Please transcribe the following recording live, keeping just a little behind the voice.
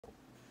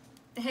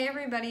Hey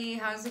everybody,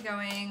 how's it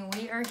going?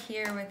 We are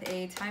here with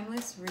a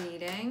timeless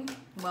reading.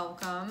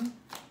 Welcome.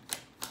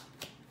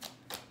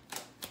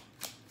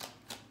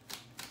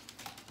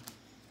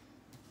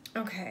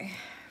 Okay,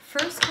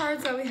 first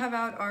cards that we have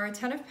out are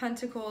Ten of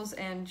Pentacles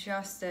and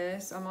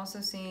Justice. I'm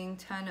also seeing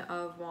 10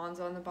 of Wands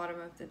on the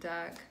bottom of the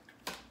deck.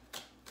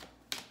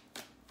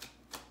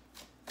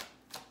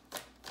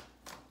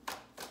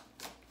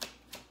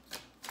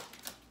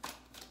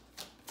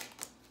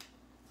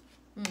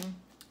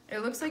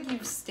 It looks like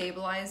you've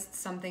stabilized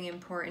something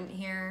important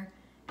here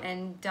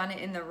and done it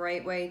in the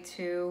right way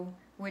too,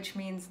 which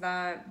means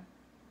that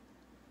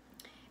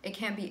it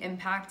can't be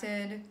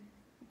impacted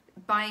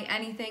by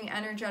anything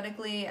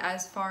energetically.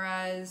 As far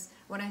as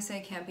when I say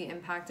can't be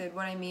impacted,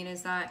 what I mean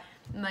is that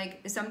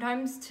like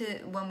sometimes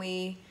when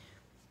we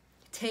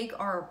take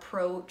our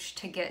approach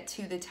to get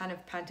to the Ten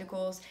of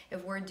Pentacles,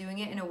 if we're doing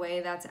it in a way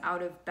that's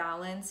out of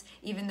balance,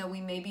 even though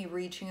we may be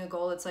reaching a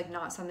goal, it's like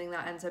not something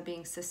that ends up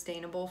being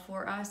sustainable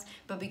for us.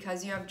 But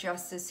because you have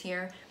Justice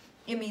here,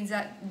 it means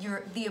that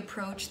the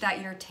approach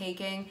that you're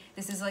taking,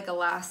 this is like a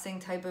lasting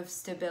type of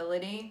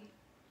stability.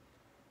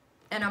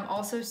 And I'm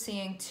also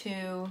seeing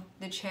too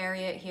the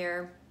Chariot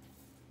here,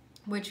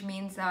 which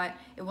means that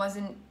it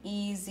wasn't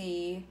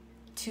easy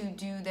to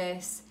do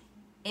this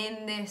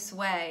in this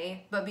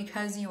way, but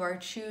because you are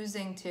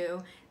choosing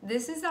to,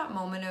 this is that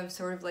moment of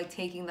sort of like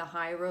taking the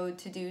high road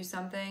to do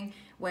something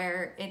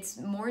where it's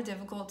more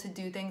difficult to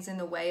do things in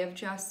the way of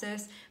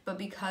justice, but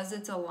because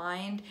it's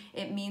aligned,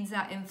 it means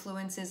that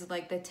influences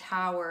like the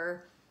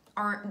Tower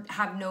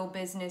have no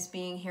business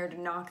being here to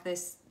knock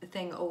this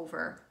thing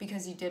over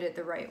because you did it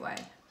the right way.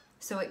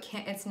 So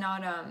it's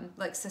not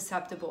like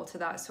susceptible to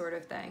that sort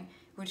of thing,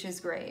 which is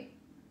great.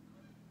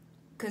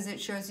 Because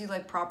it shows you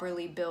like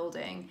properly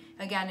building,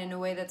 again, in a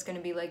way that's going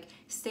to be like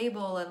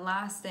stable and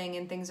lasting,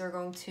 and things are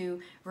going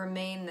to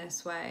remain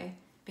this way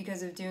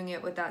because of doing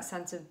it with that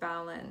sense of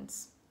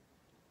balance.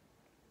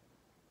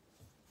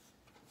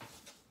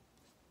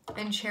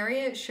 And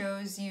Chariot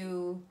shows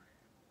you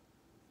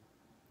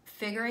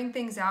figuring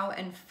things out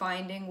and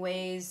finding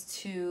ways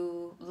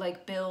to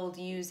like build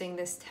using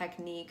this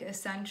technique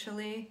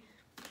essentially.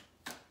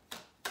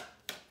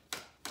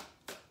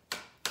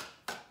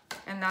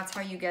 And that's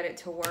how you get it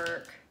to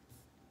work.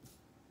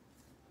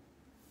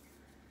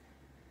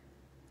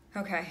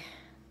 Okay.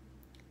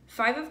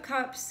 Five of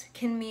Cups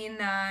can mean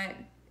that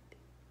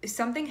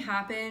something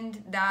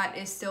happened that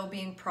is still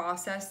being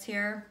processed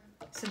here.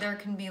 So there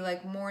can be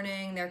like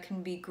mourning, there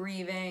can be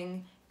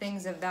grieving,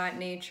 things of that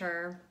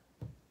nature.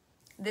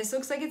 This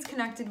looks like it's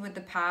connected with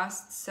the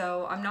past,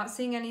 so I'm not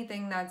seeing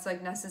anything that's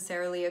like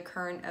necessarily a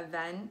current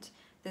event.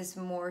 This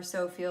more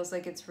so feels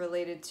like it's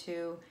related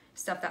to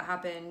stuff that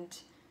happened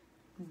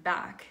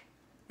back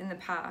in the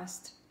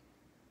past.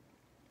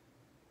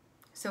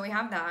 So we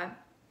have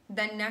that.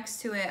 Then next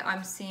to it,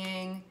 I'm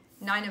seeing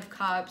Nine of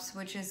Cups,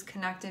 which is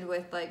connected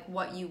with like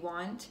what you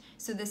want.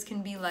 So this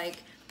can be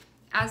like,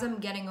 as I'm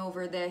getting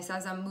over this,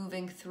 as I'm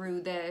moving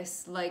through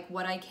this, like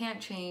what I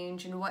can't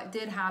change and what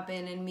did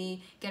happen, and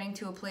me getting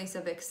to a place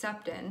of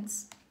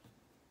acceptance.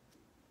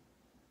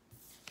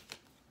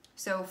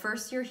 So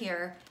first you're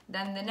here,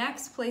 then the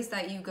next place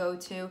that you go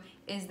to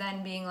is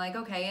then being like,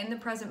 okay, in the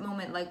present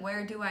moment, like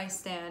where do I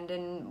stand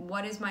and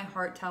what is my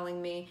heart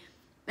telling me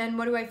and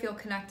what do I feel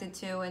connected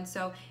to? And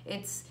so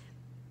it's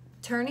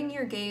turning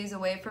your gaze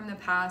away from the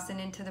past and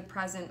into the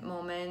present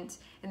moment,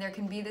 and there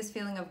can be this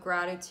feeling of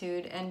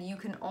gratitude, and you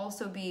can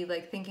also be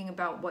like thinking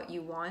about what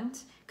you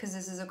want, because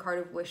this is a card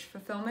of wish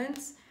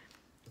fulfillments.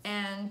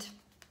 And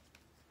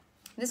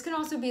this can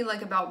also be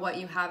like about what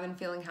you have and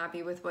feeling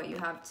happy with what you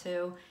have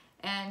too.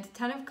 And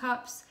Ten of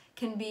Cups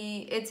can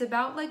be, it's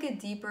about like a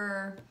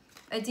deeper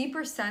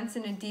sense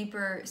and a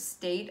deeper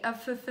state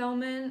of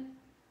fulfillment.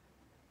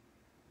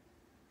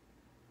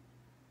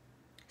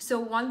 So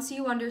once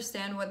you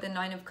understand what the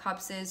Nine of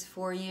Cups is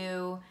for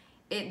you,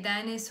 it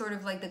then is sort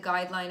of like the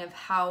guideline of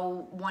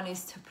how one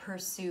is to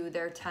pursue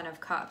their Ten of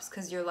Cups.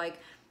 Because you're like,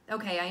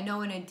 okay, I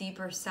know in a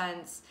deeper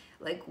sense,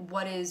 like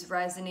what is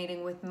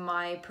resonating with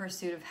my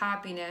pursuit of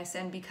happiness,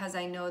 and because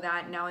I know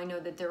that, now I know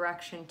the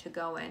direction to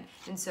go in.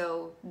 And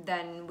so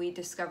then we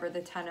discover the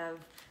Ten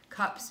of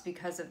Cups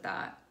because of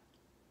that.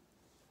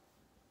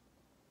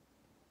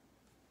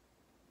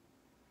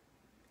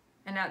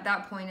 And at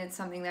that point, it's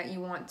something that you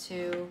want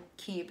to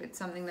keep. It's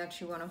something that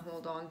you want to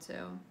hold on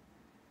to.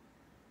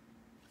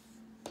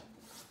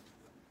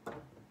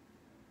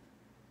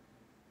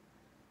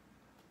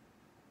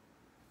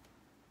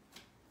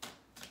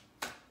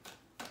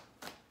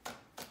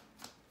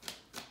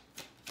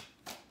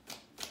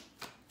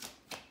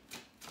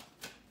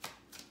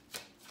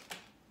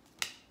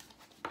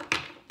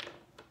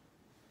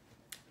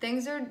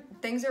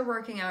 Things are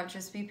working out,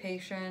 just be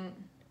patient.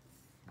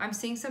 I'm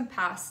seeing some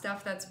past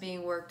stuff that's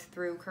being worked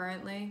through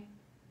currently.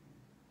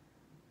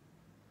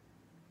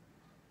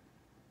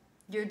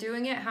 You're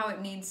doing it how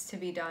it needs to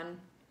be done.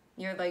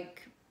 You're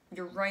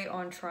right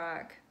on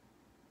track.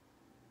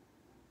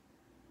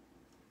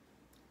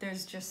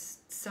 There's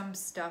just some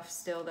stuff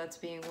still that's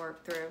being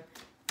worked through.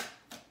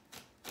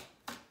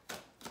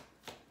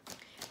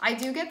 I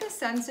do get the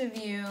sense of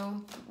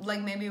you,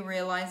 like, maybe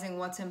realizing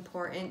what's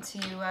important to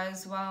you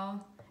as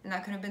well. And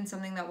that could have been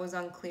something that was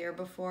unclear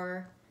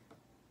before.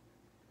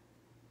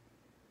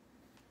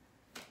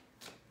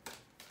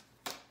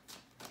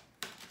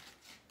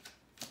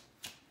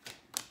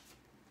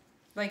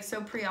 Like,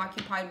 so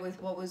preoccupied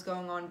with what was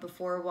going on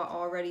before, what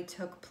already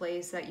took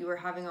place, that you were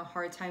having a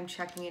hard time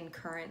checking in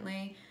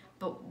currently.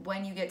 But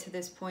when you get to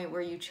this point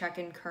where you check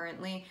in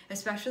currently,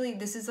 especially,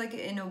 this is like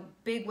in a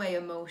big way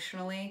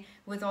emotionally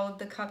with all of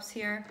the cups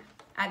here,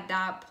 at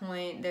that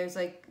point, there's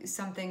like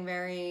something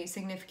very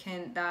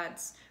significant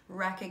that's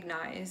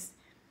recognized.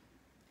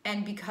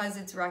 And because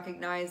it's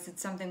recognized,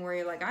 it's something where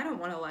you're like, I don't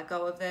want to let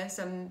go of this.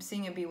 I'm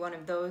seeing it be one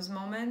of those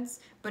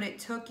moments. But it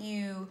took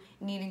you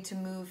needing to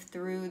move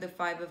through the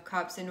Five of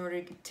Cups in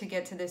order to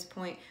get to this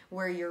point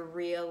where you're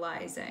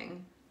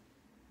realizing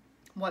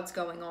what's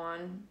going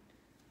on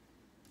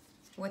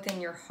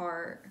within your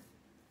heart.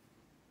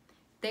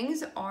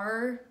 Things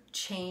are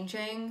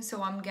changing,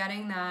 so I'm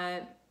getting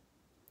that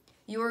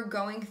you are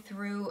going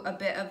through a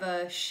bit of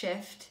a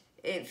shift.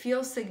 It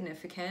feels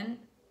significant,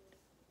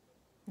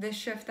 this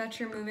shift that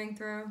you're moving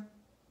through.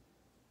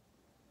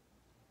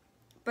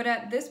 But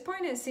at this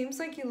point, it seems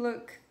like you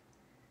look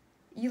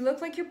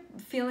like you're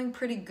feeling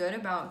pretty good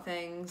about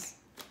things.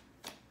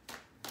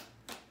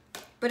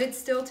 But it's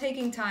still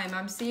taking time.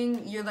 I'm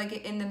seeing you're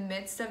like in the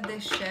midst of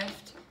this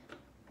shift.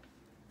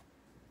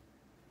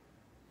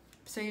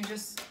 So you're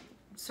just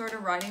sort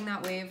of riding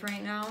that wave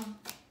right now.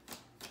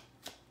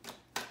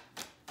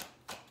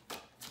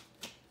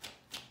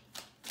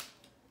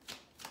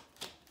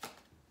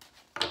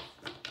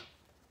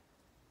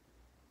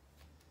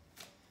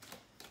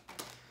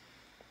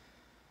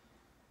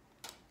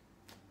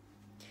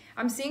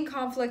 I'm seeing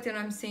conflict and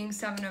I'm seeing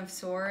Seven of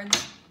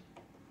Swords.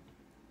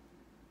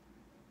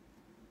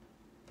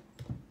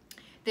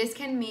 This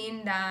can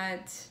mean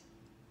that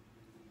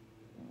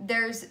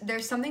there's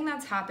something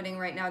that's happening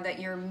right now that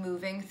you're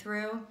moving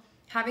through.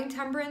 Having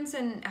Temperance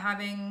and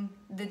having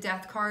the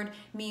Death card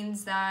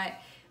means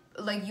that,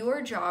 like,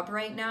 your job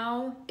right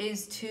now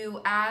is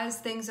to, as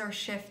things are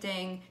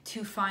shifting,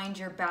 to find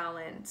your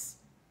balance.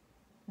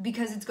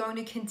 Because it's going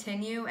to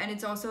continue, and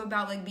it's also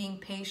about like being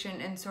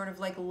patient and sort of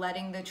like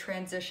letting the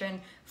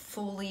transition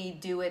fully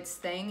do its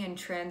thing and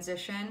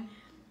transition.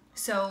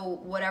 So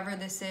whatever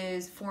this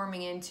is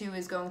forming into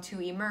is going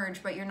to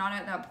emerge, but you're not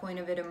at that point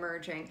of it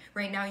emerging.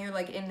 Right now you're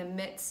like in the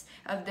midst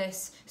of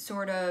this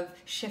sort of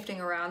shifting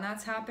around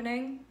that's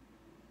happening.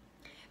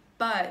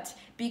 But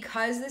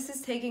because this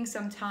is taking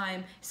some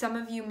time, some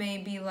of you may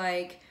be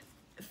like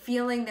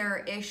feeling there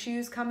are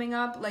issues coming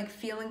up, like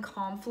feeling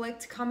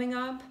conflict coming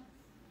up.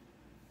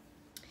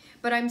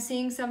 But I'm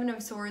seeing Seven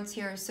of Swords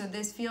here, so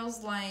this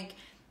feels like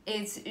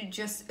it's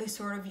just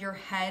sort of your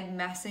head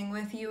messing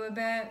with you a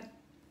bit.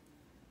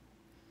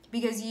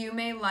 Because you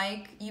may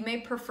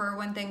prefer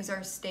when things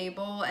are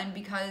stable, and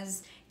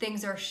because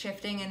things are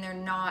shifting and they're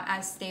not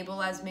as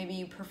stable as maybe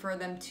you prefer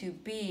them to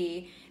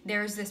be,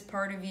 there's this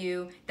part of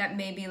you that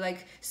may be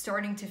like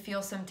starting to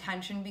feel some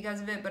tension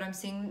because of it. But I'm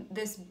seeing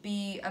this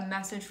be a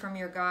message from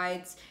your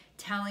guides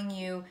telling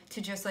you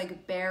to just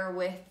like bear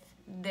with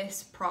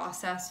this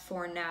process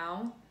for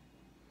now.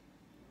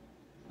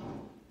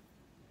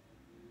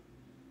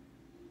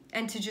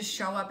 And to just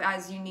show up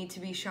as you need to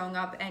be showing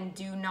up, and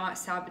do not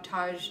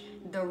sabotage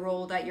the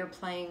role that you're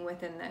playing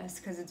within this,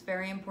 because it's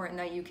very important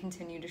that you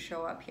continue to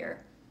show up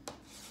here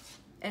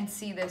and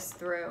see this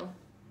through.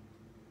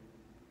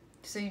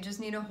 So you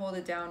just need to hold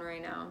it down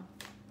right now.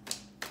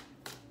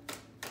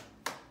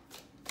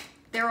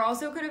 There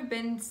also could have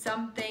been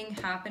something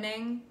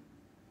happening,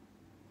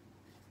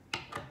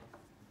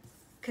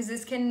 because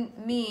this can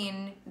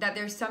mean that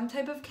there's some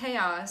type of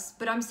chaos,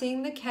 but I'm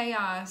seeing the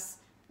chaos,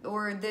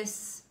 or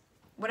this,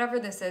 whatever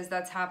this is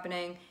that's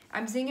happening,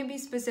 I'm seeing it be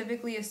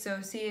specifically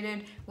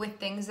associated with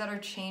things that are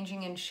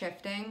changing and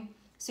shifting.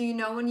 So you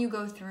know when you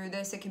go through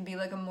this, it can be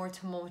like a more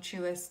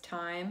tumultuous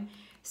time.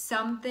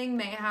 Something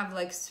may have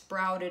like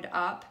sprouted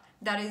up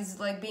that is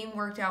like being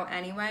worked out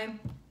anyway.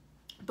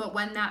 But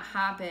when that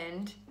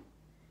happened,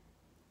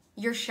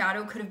 your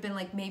shadow could have been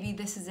like, maybe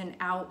this is an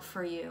out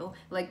for you.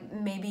 Like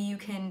maybe you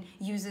can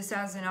use this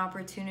as an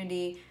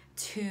opportunity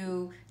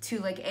to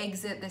like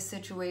exit this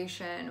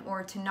situation,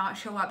 or to not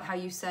show up how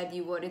you said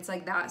you would. It's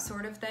like that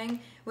sort of thing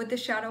with the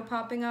shadow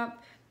popping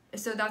up.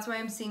 So that's why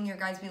I'm seeing your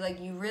guys be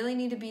like, you really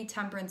need to be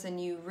Temperance, and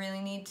you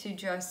really need to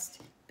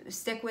just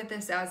stick with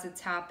this as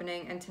it's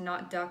happening and to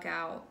not duck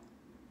out.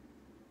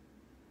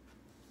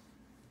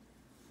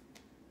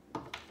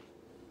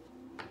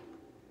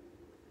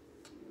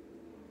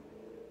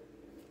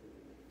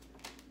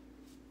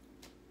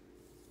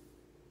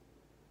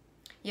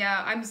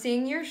 Yeah, I'm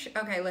seeing your...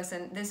 okay,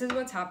 listen, this is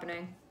what's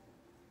happening.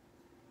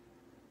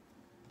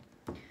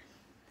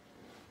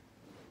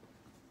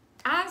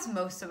 As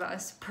most of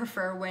us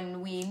prefer when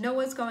we know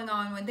what's going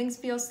on, when things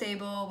feel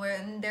stable,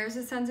 when there's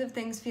a sense of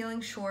things feeling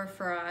sure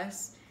for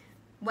us,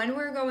 when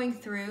we're going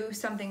through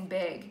something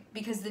big,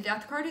 because the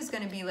death card is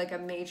going to be like a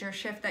major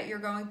shift that you're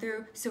going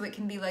through, so it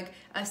can be like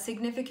a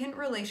significant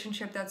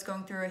relationship that's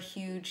going through a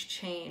huge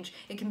change.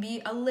 It can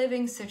be a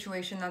living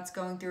situation that's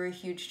going through a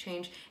huge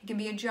change. It can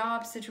be a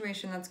job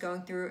situation that's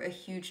going through a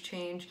huge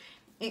change.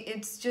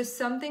 It's just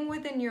something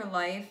within your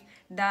life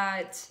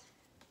that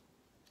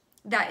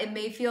it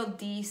may feel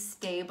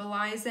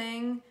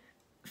destabilizing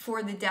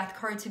for the death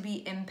card to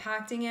be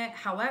impacting it.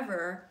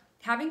 However,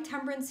 having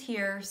Temperance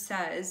here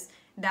says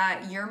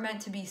that you're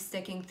meant to be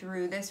sticking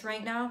through this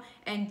right now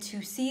and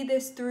to see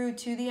this through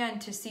to the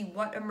end, to see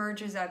what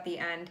emerges at the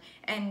end.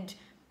 And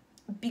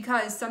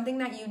because something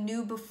that you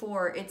knew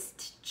before,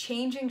 it's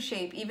changing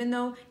shape, even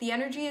though the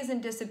energy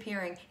isn't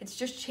disappearing, it's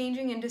just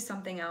changing into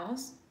something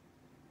else.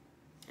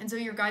 And so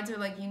your guides are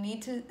like, you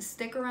need to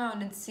stick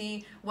around and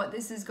see what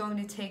this is going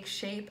to take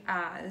shape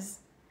as,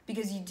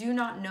 because you do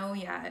not know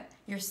yet.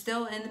 You're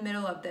still in the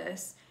middle of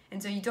this.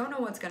 And so you don't know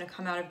what's going to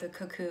come out of the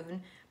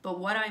cocoon. But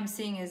what I'm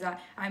seeing is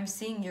that I'm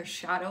seeing your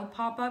shadow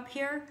pop up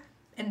here.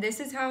 And this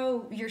is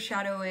how your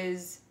shadow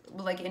is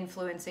like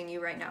influencing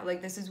you right now.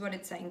 Like, this is what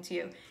it's saying to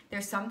you.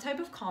 There's some type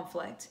of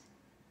conflict.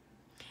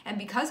 And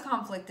because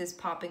conflict is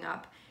popping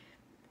up,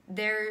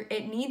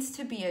 it needs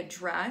to be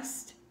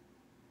addressed.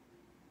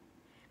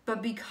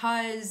 But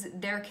because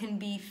there can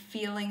be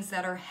feelings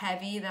that are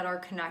heavy that are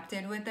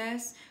connected with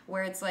this,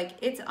 where it's like,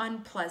 it's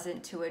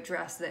unpleasant to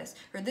address this,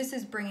 or this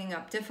is bringing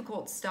up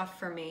difficult stuff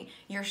for me,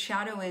 your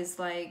shadow is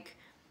like,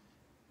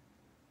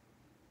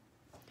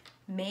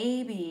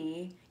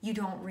 maybe you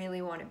don't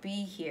really want to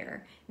be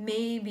here.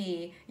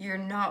 Maybe you're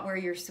not where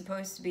you're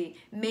supposed to be.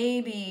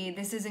 Maybe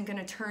this isn't going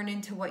to turn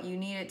into what you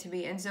need it to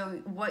be. And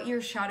so what your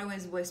shadow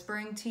is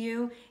whispering to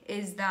you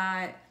is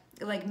that,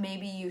 like,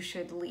 maybe you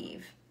should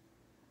leave.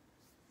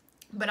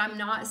 But I'm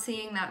not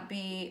seeing that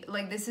be,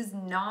 like, this is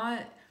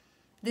not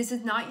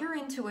your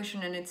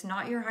intuition, and it's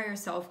not your higher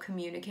self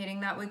communicating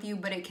that with you,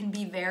 but it can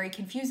be very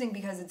confusing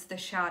because it's the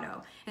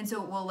shadow. And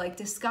so it will like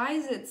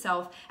disguise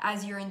itself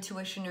as your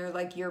intuition or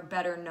like your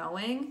better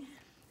knowing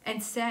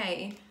and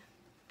say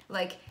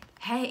like,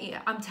 hey,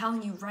 I'm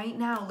telling you right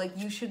now, like,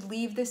 you should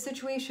leave this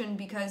situation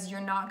because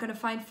you're not going to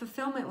find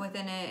fulfillment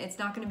within it. It's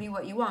not going to be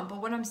what you want.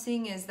 But what I'm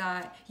seeing is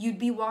that you'd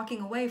be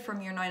walking away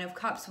from your Nine of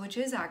Cups, which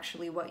is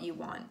actually what you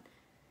want.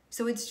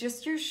 So it's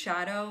just your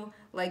shadow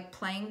like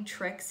playing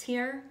tricks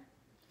here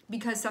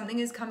because something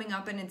is coming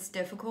up and it's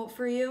difficult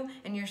for you,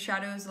 and your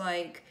shadow's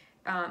like,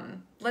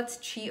 let's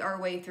cheat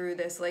our way through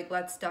this, like,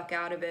 let's duck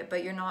out of it,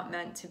 but you're not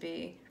meant to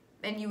be.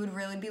 And you would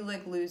really be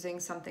like losing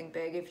something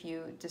big if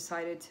you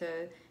decided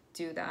to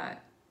do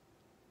that.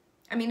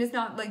 I mean, it's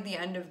not like the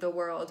end of the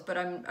world, but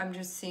I'm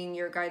just seeing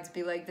your guides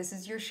be like, this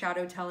is your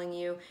shadow telling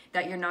you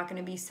that you're not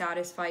going to be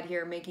satisfied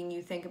here, making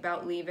you think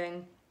about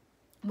leaving,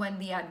 when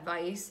the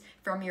advice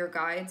from your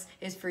guides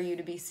is for you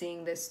to be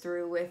seeing this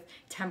through with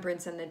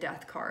Temperance and the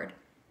Death card.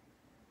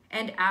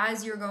 And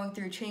as you're going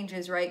through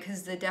changes, right,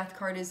 because the Death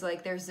card is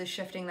like, there's this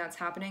shifting that's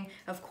happening,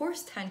 of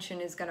course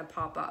tension is going to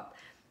pop up.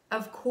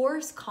 Of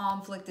course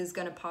conflict is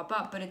going to pop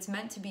up, but it's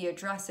meant to be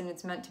addressed and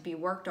it's meant to be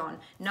worked on,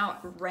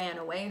 not ran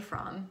away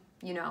from,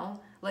 you know?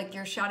 Like,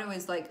 your shadow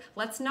is like,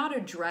 let's not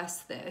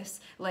address this.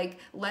 Like,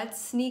 let's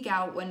sneak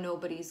out when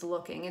nobody's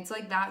looking. It's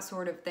like that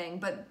sort of thing.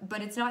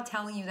 But it's not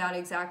telling you that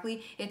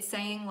exactly. It's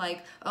saying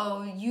like,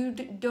 oh, you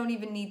don't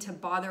even need to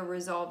bother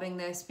resolving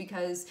this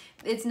because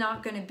it's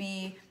not going to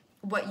be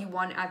what you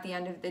want at the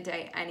end of the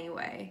day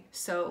anyway.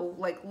 So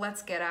like,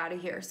 let's get out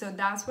of here. So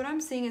that's what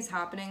I'm seeing is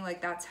happening.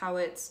 Like, that's how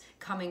it's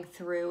coming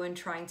through and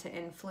trying to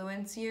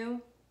influence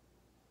you.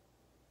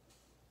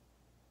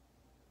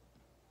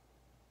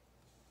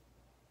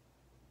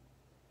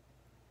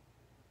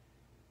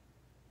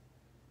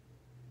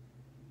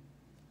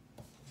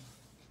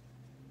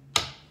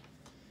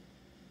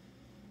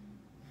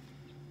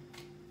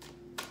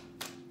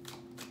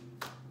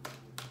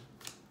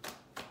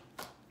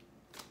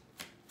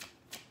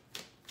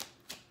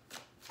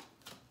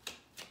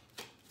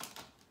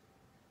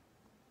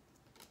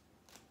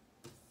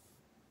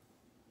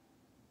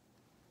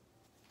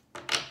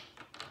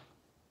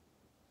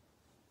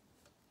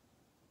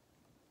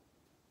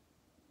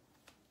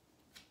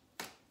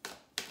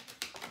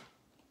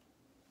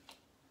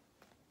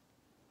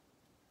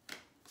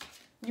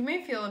 You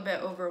may feel a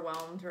bit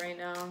overwhelmed right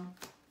now.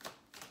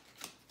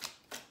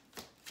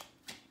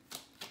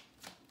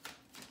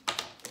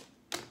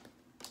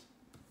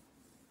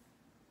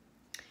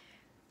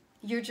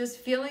 You're just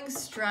feeling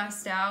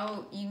stressed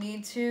out. You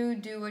need to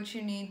do what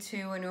you need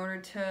to in order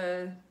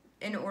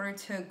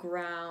to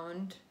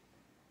ground.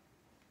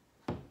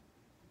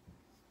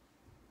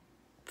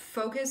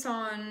 Focus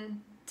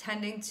on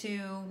tending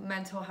to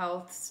mental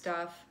health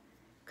stuff,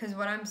 because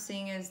what I'm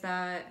seeing is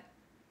that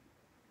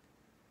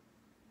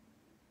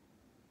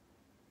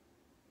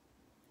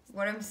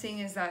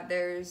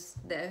there's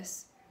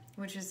this,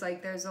 which is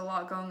like, there's a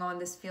lot going on.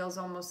 This feels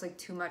almost like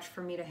too much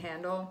for me to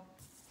handle.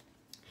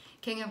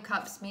 King of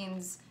Cups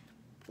means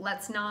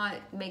let's not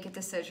make a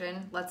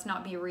decision. Let's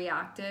not be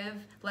reactive.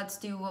 Let's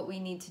do what we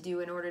need to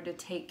do in order to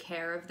take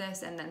care of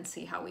this and then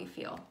see how we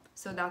feel.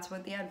 So that's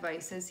what the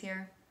advice is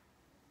here.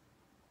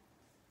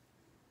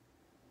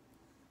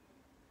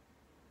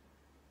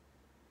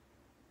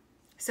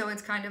 So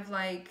it's kind of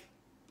like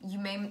you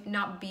may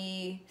not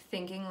be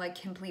thinking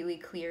like completely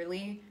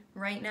clearly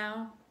right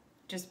now,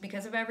 just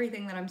because of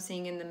everything that I'm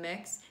seeing in the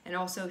mix, and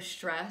also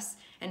stress,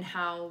 and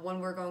how when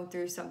we're going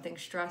through something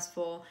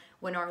stressful,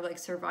 when our like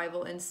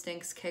survival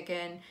instincts kick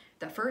in,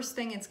 the first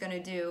thing it's going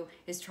to do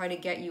is try to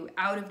get you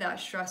out of that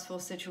stressful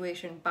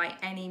situation by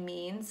any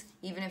means,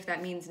 even if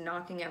that means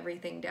knocking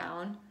everything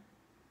down.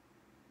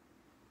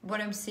 What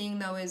I'm seeing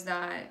though is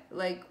that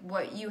like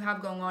what you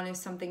have going on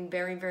is something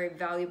very, very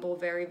valuable,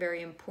 very,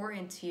 very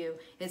important to you.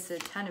 It's the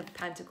 10 of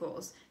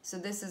Pentacles. So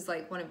this is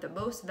like one of the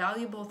most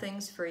valuable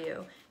things for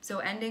you. So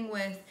ending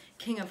with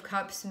King of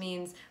Cups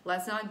means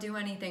let's not do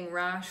anything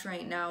rash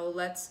right now.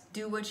 Let's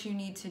do what you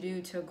need to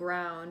do to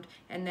ground,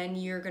 and then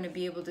you're going to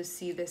be able to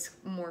see this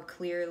more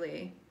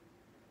clearly.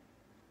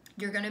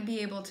 You're going to be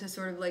able to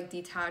sort of like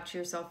detach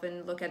yourself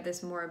and look at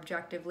this more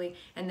objectively,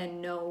 and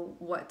then know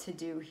what to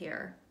do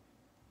here.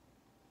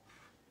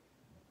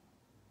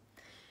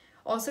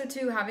 Also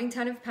too, having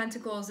 10 of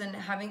Pentacles and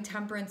having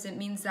Temperance, it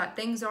means that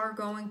things are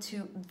going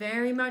to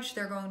they're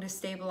going to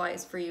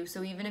stabilize for you.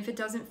 So even if it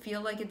doesn't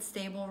feel like it's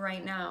stable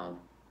right now,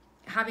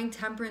 having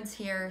Temperance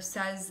here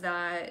says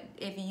that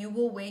if you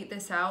will wait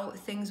this out,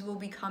 things will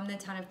become the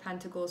 10 of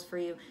Pentacles for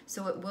you.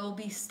 So it will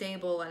be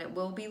stable, and it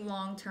will be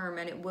long-term,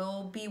 and it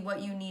will be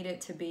what you need it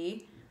to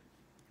be,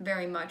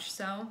 very much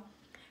so.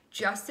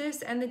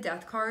 Justice and the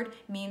Death card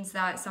means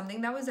that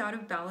something that was out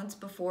of balance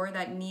before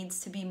that needs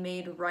to be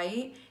made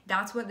right,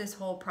 that's what this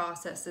whole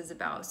process is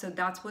about. So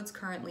that's what's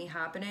currently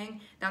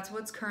happening. That's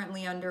what's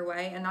currently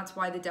underway, and that's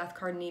why the Death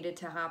card needed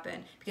to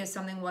happen, because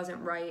something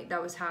wasn't right that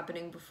was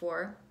happening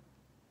before.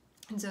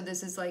 And so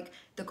this is like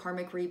the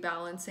karmic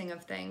rebalancing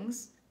of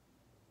things.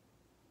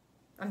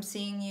 I'm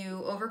seeing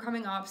you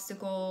overcoming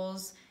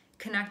obstacles,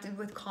 connected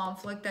with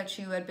conflict that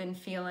you had been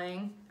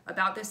feeling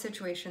about this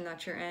situation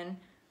that you're in.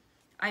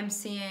 I'm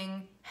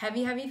seeing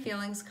heavy, heavy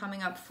feelings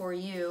coming up for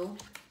you,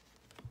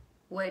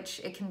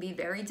 which it can be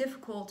very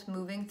difficult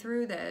moving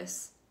through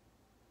this.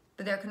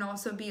 But there can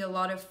also be a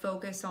lot of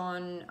focus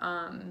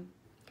on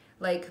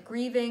like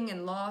grieving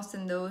and loss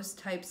and those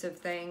types of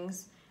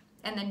things.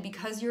 And then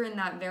because you're in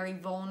that very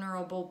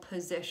vulnerable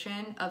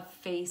position of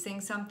facing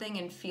something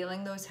and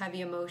feeling those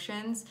heavy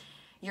emotions,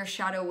 your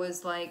shadow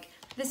was like,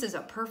 this is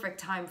a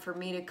perfect time for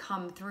me to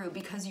come through,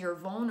 because you're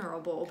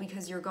vulnerable,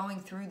 because you're going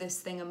through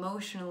this thing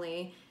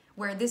emotionally.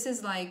 Where this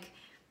is like,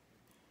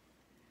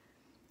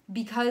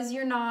 because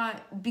you're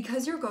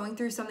going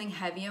through something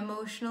heavy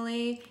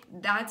emotionally,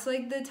 that's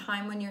like the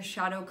time when your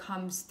shadow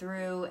comes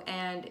through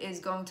and is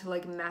going to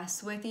like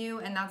mess with you.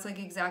 And that's like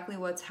exactly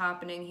what's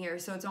happening here.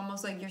 So it's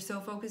almost like you're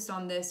so focused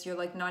on this, you're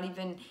like not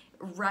even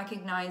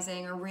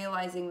recognizing or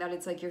realizing that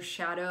it's like your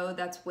shadow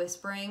that's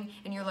whispering.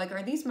 And you're like,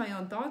 are these my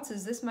own thoughts?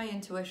 Is this my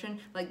intuition?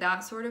 Like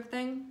that sort of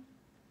thing.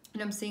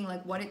 And I'm seeing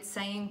like what it's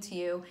saying to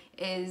you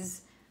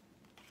is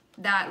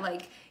that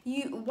like,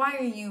 why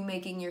are you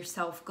making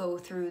yourself go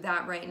through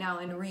that right now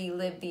and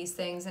relive these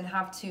things and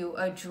have to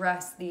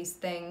address these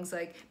things?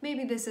 Like,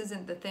 maybe this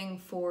isn't the thing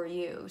for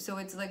you. So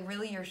it's like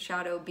really your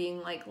shadow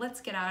being like, let's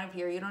get out of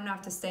here. You don't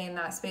have to stay in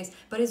that space.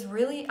 But it's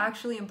really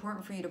actually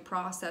important for you to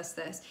process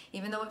this,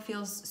 even though it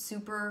feels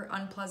super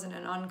unpleasant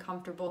and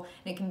uncomfortable,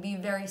 and it can be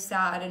very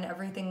sad and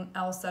everything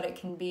else that it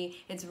can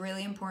be. It's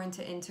really important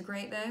to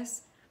integrate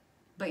this.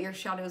 But your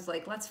shadow's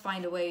like, let's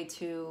find a way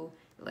to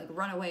like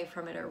run away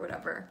from it or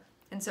whatever.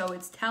 And so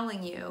it's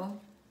telling you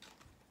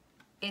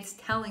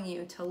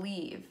to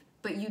leave,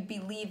 but you'd be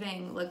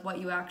leaving like what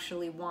you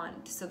actually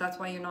want. So that's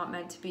why you're not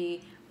meant to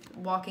be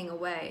walking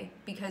away,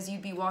 because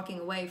you'd be walking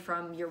away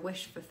from your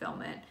wish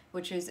fulfillment,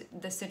 which is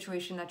the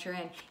situation that you're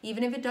in.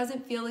 Even if it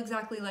doesn't feel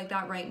exactly like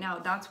that right now,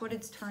 that's what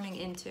it's turning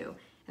into.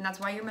 And that's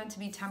why you're meant to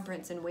be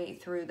Temperance and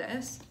wait through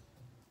this.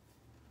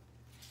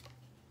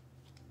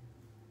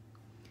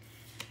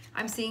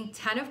 I'm seeing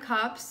 10 of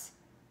Cups,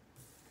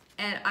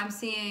 and I'm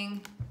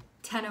seeing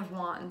 10 of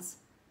Wands.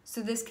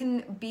 So this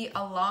can be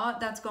a lot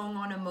that's going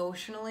on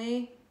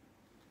emotionally.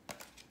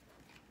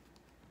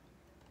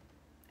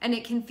 And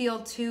it can feel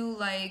too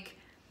like,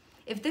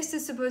 if this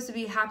is supposed to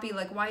be happy,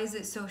 like why is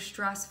it so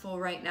stressful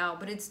right now?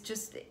 But it's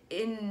just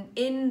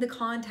in the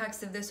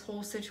context of this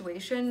whole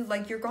situation,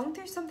 like you're going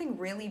through something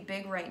really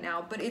big right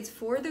now, but it's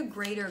for the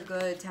greater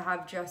good to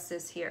have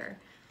justice here.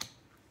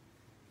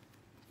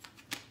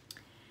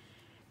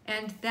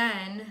 And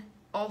then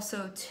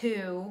also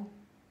too,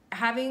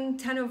 having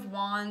 10 of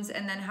Wands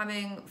and then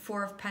having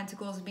 4 of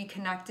Pentacles be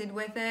connected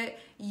with it,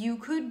 you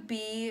could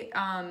be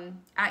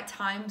at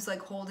times like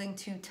holding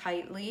too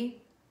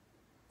tightly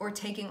or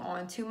taking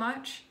on too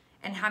much,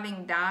 and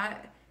having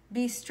that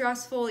be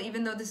stressful,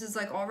 even though this is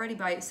like already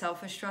by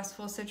itself a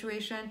stressful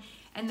situation.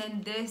 And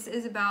then this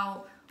is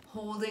about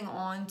holding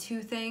on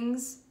to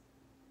things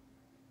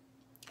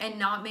and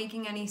not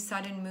making any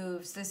sudden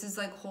moves. This is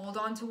like, hold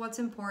on to what's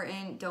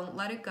important, don't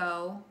let it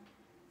go.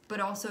 but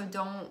also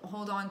don't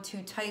hold on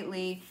too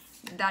tightly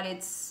that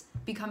it's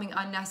becoming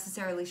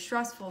unnecessarily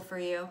stressful for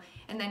you.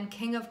 And then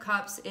King of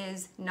Cups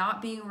is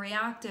not being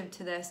reactive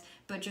to this,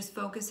 but just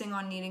focusing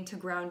on needing to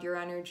ground your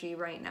energy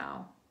right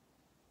now.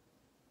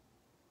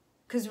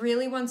 Because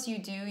really, once you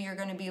do, you're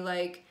going to be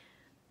like,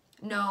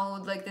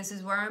 no, like, this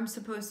is where I'm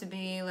supposed to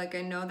be. Like,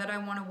 I know that I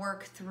want to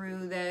work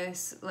through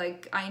this.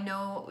 Like, I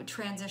know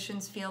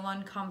transitions feel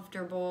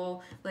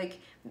uncomfortable. Like,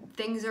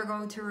 things are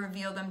going to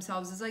reveal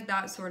themselves. It's like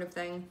that sort of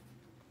thing.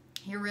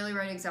 You're really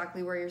right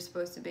exactly where you're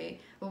supposed to be.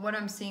 But what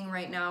I'm seeing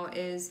right now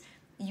is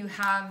you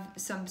have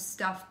some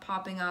stuff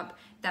popping up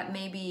that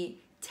may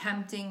be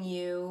tempting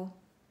you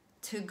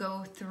to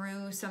go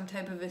through some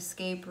type of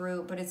escape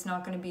route, but it's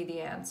not going to be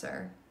the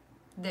answer.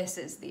 This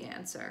is the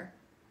answer.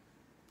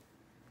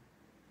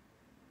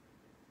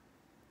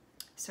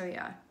 So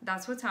yeah,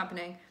 that's what's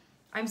happening.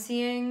 I'm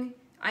hearing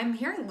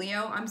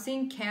Leo, I'm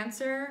seeing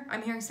Cancer,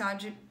 I'm hearing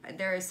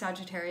there is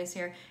Sagittarius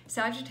here.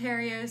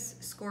 Sagittarius,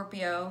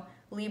 Scorpio,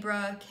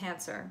 Libra,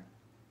 Cancer.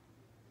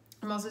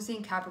 I'm also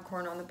seeing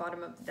Capricorn on the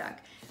bottom of the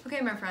deck. Okay,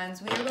 my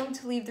friends, we are going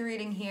to leave the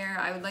reading here.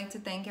 I would like to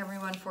thank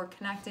everyone for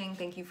connecting.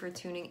 Thank you for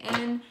tuning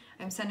in.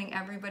 I'm sending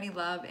everybody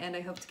love, and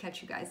I hope to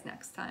catch you guys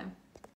next time.